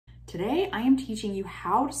Today, I am teaching you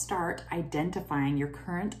how to start identifying your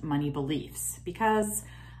current money beliefs because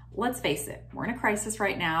let's face it, we're in a crisis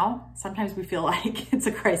right now. Sometimes we feel like it's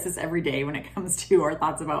a crisis every day when it comes to our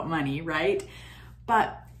thoughts about money, right?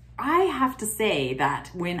 But I have to say that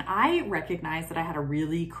when I recognized that I had a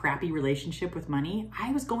really crappy relationship with money,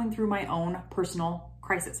 I was going through my own personal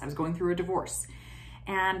crisis. I was going through a divorce.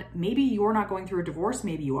 And maybe you're not going through a divorce,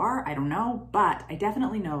 maybe you are, I don't know, but I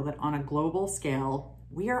definitely know that on a global scale,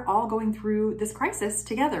 we are all going through this crisis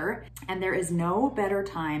together, and there is no better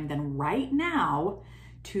time than right now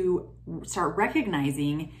to start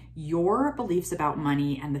recognizing your beliefs about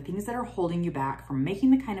money and the things that are holding you back from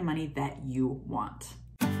making the kind of money that you want.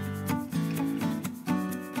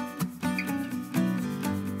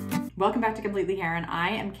 Welcome back to Completely Karin. I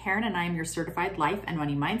am Karin and I am your certified life and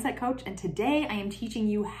money mindset coach. And today I am teaching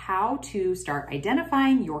you how to start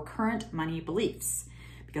identifying your current money beliefs.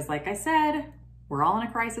 Because like I said, we're all in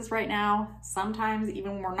a crisis right now. Sometimes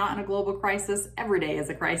even when we're not in a global crisis, every day is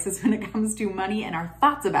a crisis when it comes to money and our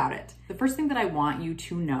thoughts about it. The first thing that I want you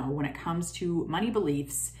to know when it comes to money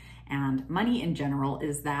beliefs and money in general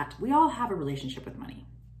is that we all have a relationship with money.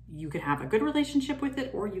 You can have a good relationship with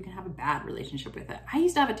it or you can have a bad relationship with it. I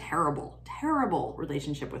used to have a terrible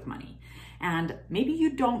relationship with money. And maybe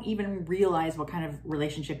you don't even realize what kind of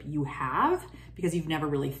relationship you have because you've never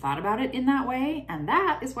really thought about it in that way. And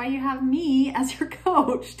that is why you have me as your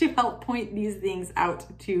coach to help point these things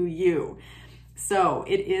out to you. So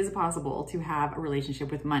it is possible to have a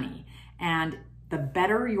relationship with money. And the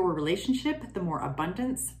better your relationship, the more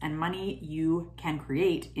abundance and money you can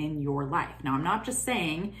create in your life. Now, I'm not just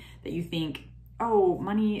saying that you think, oh,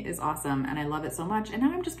 money is awesome and I love it so much, and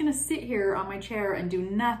now I'm just gonna sit here on my chair and do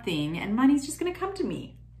nothing and money's just gonna come to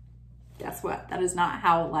me. Guess what? That is not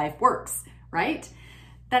how life works, right?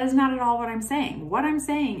 That is not at all what I'm saying. What I'm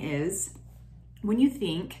saying is when you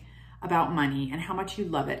think about money and how much you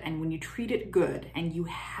love it, and when you treat it good and you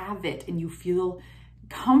have it and you feel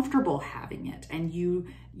comfortable having it and you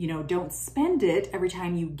don't spend it every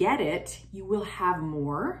time you get it, you will have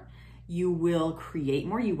more, you will create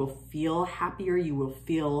more, you will feel happier, you will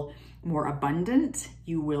feel more abundant,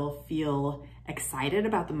 you will feel excited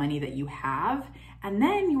about the money that you have. And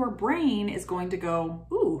then your brain is going to go,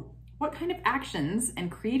 ooh, what kind of actions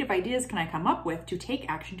and creative ideas can I come up with to take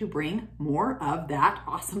action to bring more of that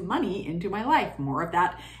awesome money into my life, more of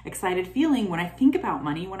that excited feeling when I think about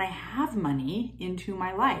money, when I have money into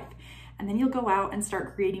my life. And then you'll go out and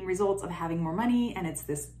start creating results of having more money, and it's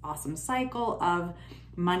this awesome cycle of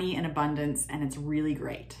money and abundance, and it's really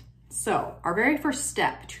great. So our very first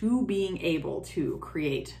step to being able to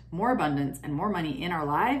create more abundance and more money in our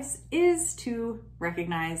lives is to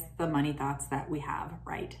recognize the money thoughts that we have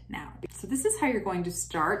right now. So this is how you're going to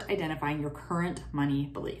start identifying your current money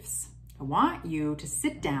beliefs. I want you to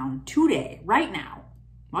sit down today, right now,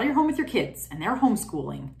 while you're home with your kids and they're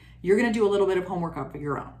homeschooling. You're gonna do a little bit of homework of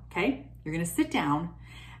your own, okay? You're gonna sit down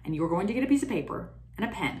and you're going to get a piece of paper and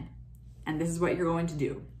a pen. And this is what you're going to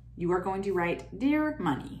do. You are going to write, "Dear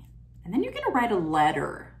Money." And then you're gonna write a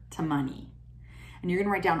letter to money. And you're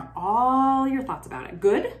gonna write down all your thoughts about it.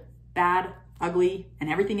 Good, bad, ugly, and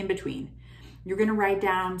everything in between. You're gonna write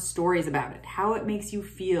down stories about it, how it makes you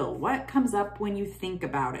feel, what comes up when you think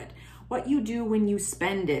about it, what you do when you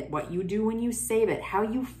spend it, what you do when you save it, how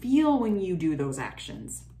you feel when you do those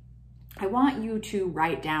actions. I want you to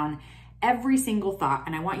write down every single thought,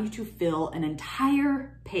 and I want you to fill an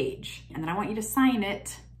entire page. And then I want you to sign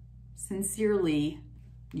it sincerely,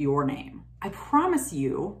 your name. I promise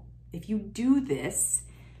you, if you do this,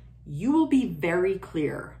 you will be very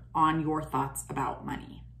clear on your thoughts about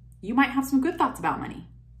money. You might have some good thoughts about money.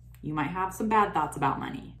 You might have some bad thoughts about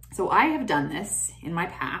money. So I have done this in my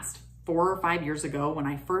past 4 or 5 years ago when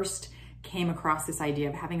I first came across this idea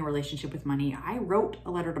of having a relationship with money. I wrote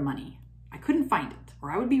a letter to money. I couldn't find it, or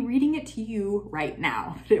I would be reading it to you right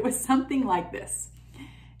now. But it was something like this.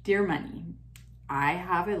 "Dear Money, I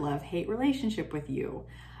have a love-hate relationship with you.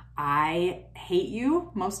 I hate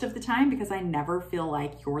you most of the time because I never feel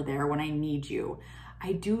like you're there when I need you.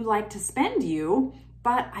 I do like to spend you,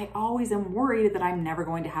 but I always am worried that I'm never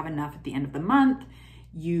going to have enough at the end of the month.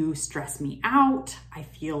 You stress me out. I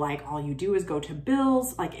feel like all you do is go to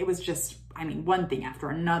bills." Like it was just, one thing after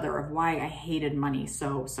another of why I hated money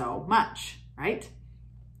so much, right?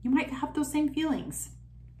 You might have those same feelings.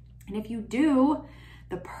 And if you do,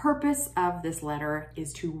 the purpose of this letter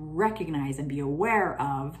is to recognize and be aware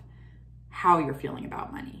of how you're feeling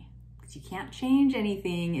about money. Because you can't change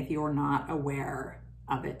anything if you're not aware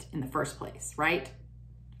of it in the first place, right?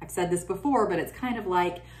 I've said this before, but it's kind of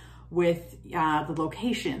like with the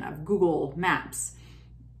location of Google Maps.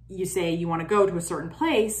 you say you want to go to a certain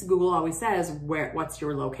place, Google always says, what's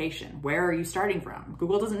your location? Where are you starting from?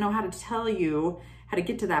 Google doesn't know how to tell you how to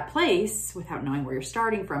get to that place without knowing where you're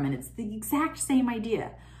starting from. And it's the exact same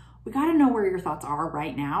idea. We got to know where your thoughts are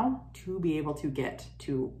right now to be able to get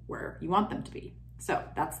to where you want them to be. So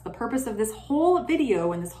that's the purpose of this whole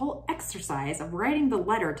video and this whole exercise of writing the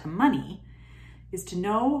letter to money, is to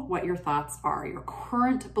know what your thoughts are, your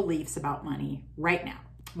current beliefs about money right now.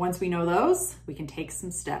 Once we know those, we can take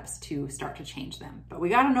some steps to start to change them. But we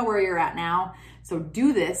got to know where you're at now. So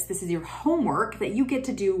do this. This is your homework that you get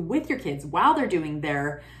to do with your kids while they're doing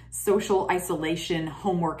their social isolation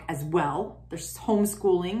homework as well. There's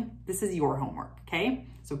homeschooling. This is your homework, okay?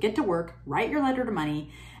 So get to work, write your letter to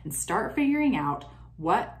money, and start figuring out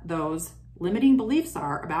what those limiting beliefs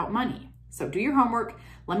are about money. So do your homework.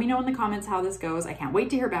 Let me know in the comments how this goes. I can't wait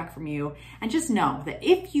to hear back from you. And just know that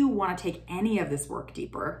if you want to take any of this work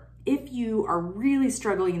deeper, if you are really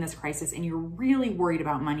struggling in this crisis and you're really worried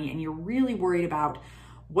about money and you're really worried about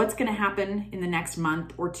what's going to happen in the next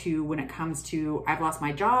month or two when it comes to I've lost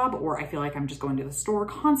my job, or I feel like I'm just going to the store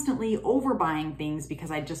constantly overbuying things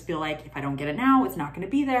because I just feel like if I don't get it now, it's not going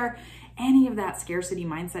to be there. Any of that scarcity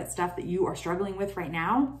mindset stuff that you are struggling with right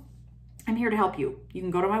now, I'm here to help you. You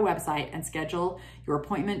can go to my website and schedule your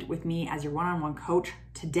appointment with me as your one-on-one coach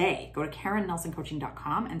today. Go to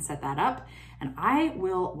KarinNelsonCoaching.com and set that up. And I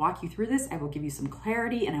will walk you through this. I will give you some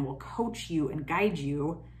clarity and I will coach you and guide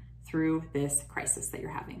you through this crisis that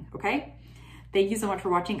you're having, okay? Thank you so much for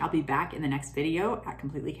watching. I'll be back in the next video at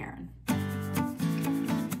Completely Karin.